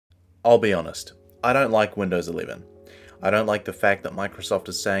I'll be honest, I don't like Windows 11. I don't like the fact that Microsoft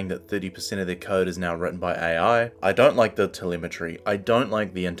is saying that 30% of their code is now written by AI. I don't like the telemetry. I don't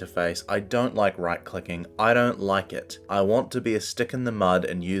like the interface. I don't like right-clicking. I don't like it. I want to be a stick in the mud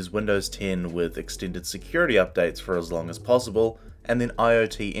and use Windows 10 with extended security updates for as long as possible, and then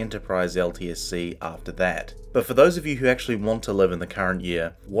IoT Enterprise LTSC after that. But for those of you who actually want to live in the current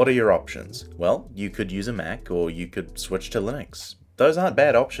year, what are your options? Well, you could use a Mac or you could switch to Linux. Those aren't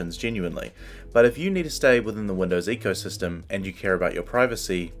bad options, genuinely. But if you need to stay within the Windows ecosystem and you care about your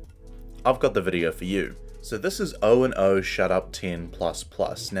privacy, I've got the video for you. So this is O&O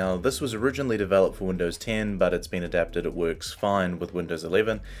ShutUp10++. Now this was originally developed for Windows 10, but it's been adapted, it works fine with Windows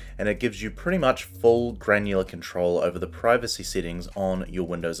 11, and it gives you pretty much full granular control over the privacy settings on your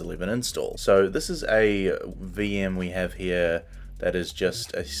Windows 11 install. So this is a VM we have here that is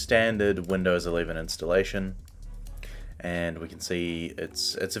just a standard Windows 11 installation. And we can see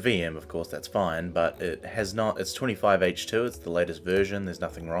it's a VM, of course, that's fine, but it has not, it's 25H2, it's the latest version, there's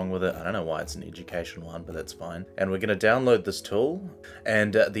nothing wrong with it. I don't know why it's an education one, but that's fine. And we're going to download this tool.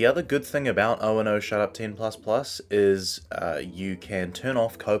 And the other good thing about O&O ShutUp10++ is you can turn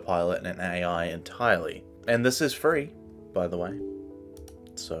off Copilot and AI entirely. And this is free, by the way.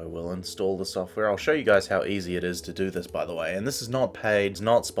 So we'll install the software. I'll show you guys how easy it is to do this, by the way. And this is not paid, it's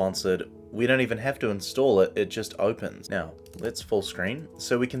not sponsored. We don't even have to install it, it just opens. Now, let's full screen.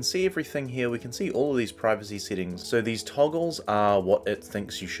 So we can see everything here, we can see all of these privacy settings. So these toggles are what it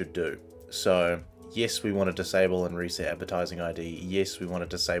thinks you should do. So yes, we want to disable and reset advertising ID. Yes, we want to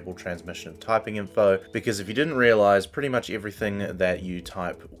disable transmission of typing info, because if you didn't realize, pretty much everything that you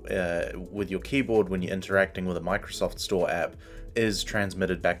type with your keyboard when you're interacting with a Microsoft Store app is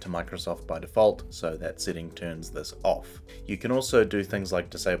transmitted back to Microsoft by default, so that setting turns this off. You can also do things like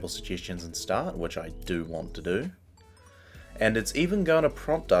disable suggestions and start, which I do want to do. And it's even going to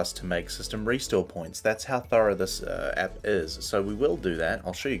prompt us to make system restore points. That's how thorough this app is. So we will do that.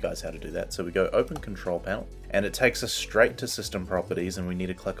 I'll show you guys how to do that. So we go open control panel, and it takes us straight to system properties, and we need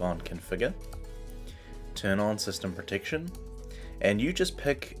to click on configure, turn on system protection, and you just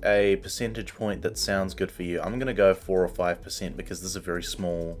pick a percentage point that sounds good for you. I'm going to go 4 or 5% because this is a very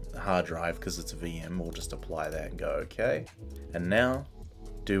small hard drive because it's a VM. We'll just apply that and go OK. And now,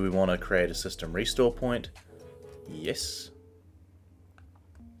 do we want to create a system restore point? Yes.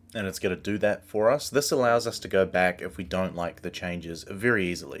 And it's going to do that for us. This allows us to go back if we don't like the changes very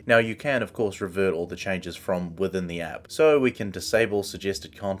easily. Now you can of course revert all the changes from within the app. So we can disable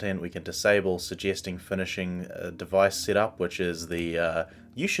suggested content, we can disable suggesting finishing device setup, which is the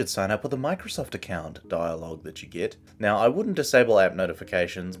you should sign up with a Microsoft account dialogue that you get. Now I wouldn't disable app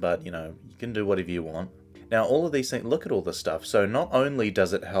notifications, but you know, you can do whatever you want. Now all of these things, look at all this stuff. So not only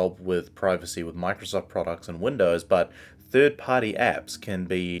does it help with privacy with Microsoft products and Windows, but third-party apps can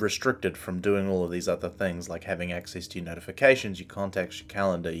be restricted from doing all of these other things, like having access to your notifications, your contacts, your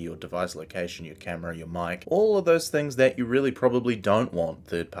calendar, your device location, your camera, your mic, all of those things that you really probably don't want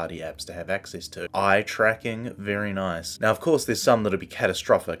third-party apps to have access to. Eye tracking, very nice. Now of course there's some that'll be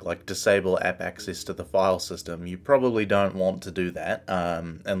catastrophic, like disable app access to the file system. You probably don't want to do that,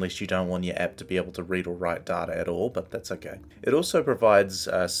 unless you don't want your app to be able to read or write data at all, but that's okay. It also provides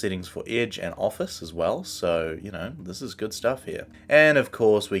settings for Edge and Office as well, so you know, this is good stuff here. And of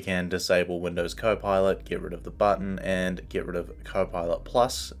course we can disable Windows Copilot, get rid of the button, and get rid of Copilot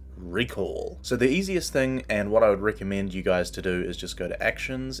Plus recall. So the easiest thing, and what I would recommend you guys to do, is just go to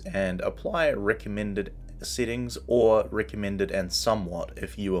actions and apply recommended settings, or recommended and somewhat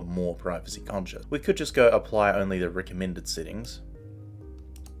if you are more privacy conscious. We could just go apply only the recommended settings.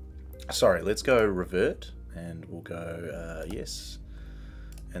 Sorry, let's go revert, and we'll go yes,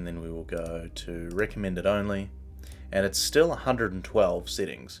 and then we will go to recommended only, and it's still 112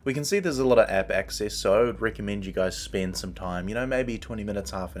 settings. We can see there's a lot of app access, so I would recommend you guys spend some time, you know, maybe 20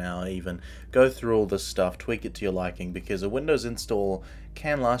 minutes, half an hour even, go through all this stuff, tweak it to your liking, because a Windows install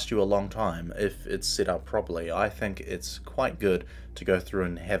can last you a long time if it's set up properly. I think it's quite good to go through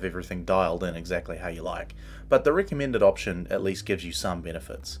and have everything dialed in exactly how you like. But the recommended option at least gives you some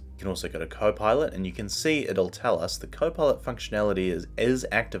benefits. You can also go to Copilot, and you can see it'll tell us the Copilot functionality is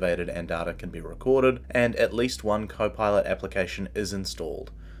activated and data can be recorded, and at least one Copilot application is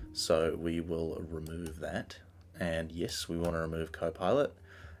installed. So we will remove that, and yes, we want to remove Copilot.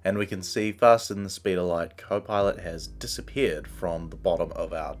 And we can see faster than the speed of light, Copilot has disappeared from the bottom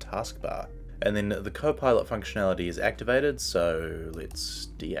of our taskbar. And then the Copilot functionality is activated, so let's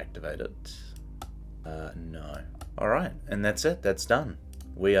deactivate it. No. Alright, and that's it, that's done.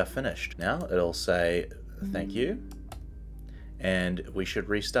 We are finished. Now it'll say thank you, and we should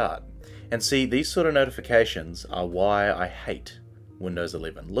restart. And see, these sort of notifications are why I hate Windows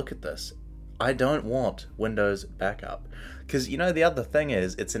 11. Look at this. I don't want Windows backup. Because, you know, the other thing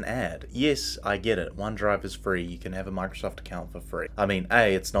is, it's an ad. Yes, I get it. OneDrive is free. You can have a Microsoft account for free. I mean,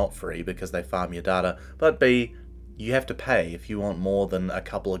 A, it's not free because they farm your data, but B, you have to pay if you want more than a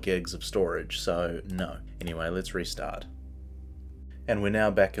couple of gigs of storage, so no. Anyway, let's restart. And we're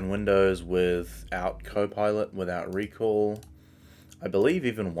now back in Windows without Copilot, without recall. I believe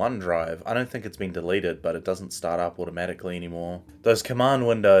even OneDrive, I don't think it's been deleted, but it doesn't start up automatically anymore. Those command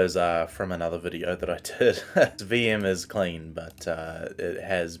windows are from another video that I did. VM is clean, but it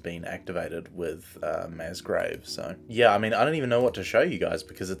has been activated with Masgrave. So yeah, I mean, I don't even know what to show you guys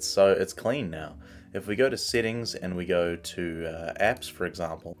because it's clean now. If we go to settings and we go to apps, for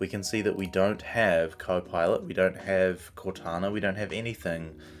example, we can see that we don't have Copilot, we don't have Cortana, we don't have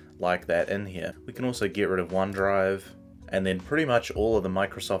anything like that in here. We can also get rid of OneDrive. And then pretty much all of the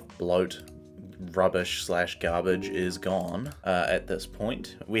Microsoft bloat rubbish / garbage is gone at this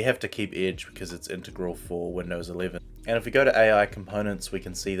point. We have to keep Edge because it's integral for Windows 11. And if we go to AI components, we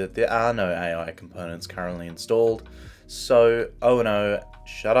can see that there are no AI components currently installed. So O&O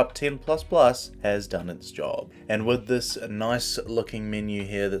ShutUp10 has done its job. And with this nice looking menu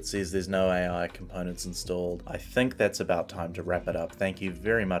here that says there's no AI components installed, I think that's about time to wrap it up. Thank you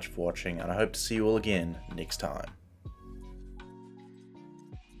very much for watching, and I hope to see you all again next time.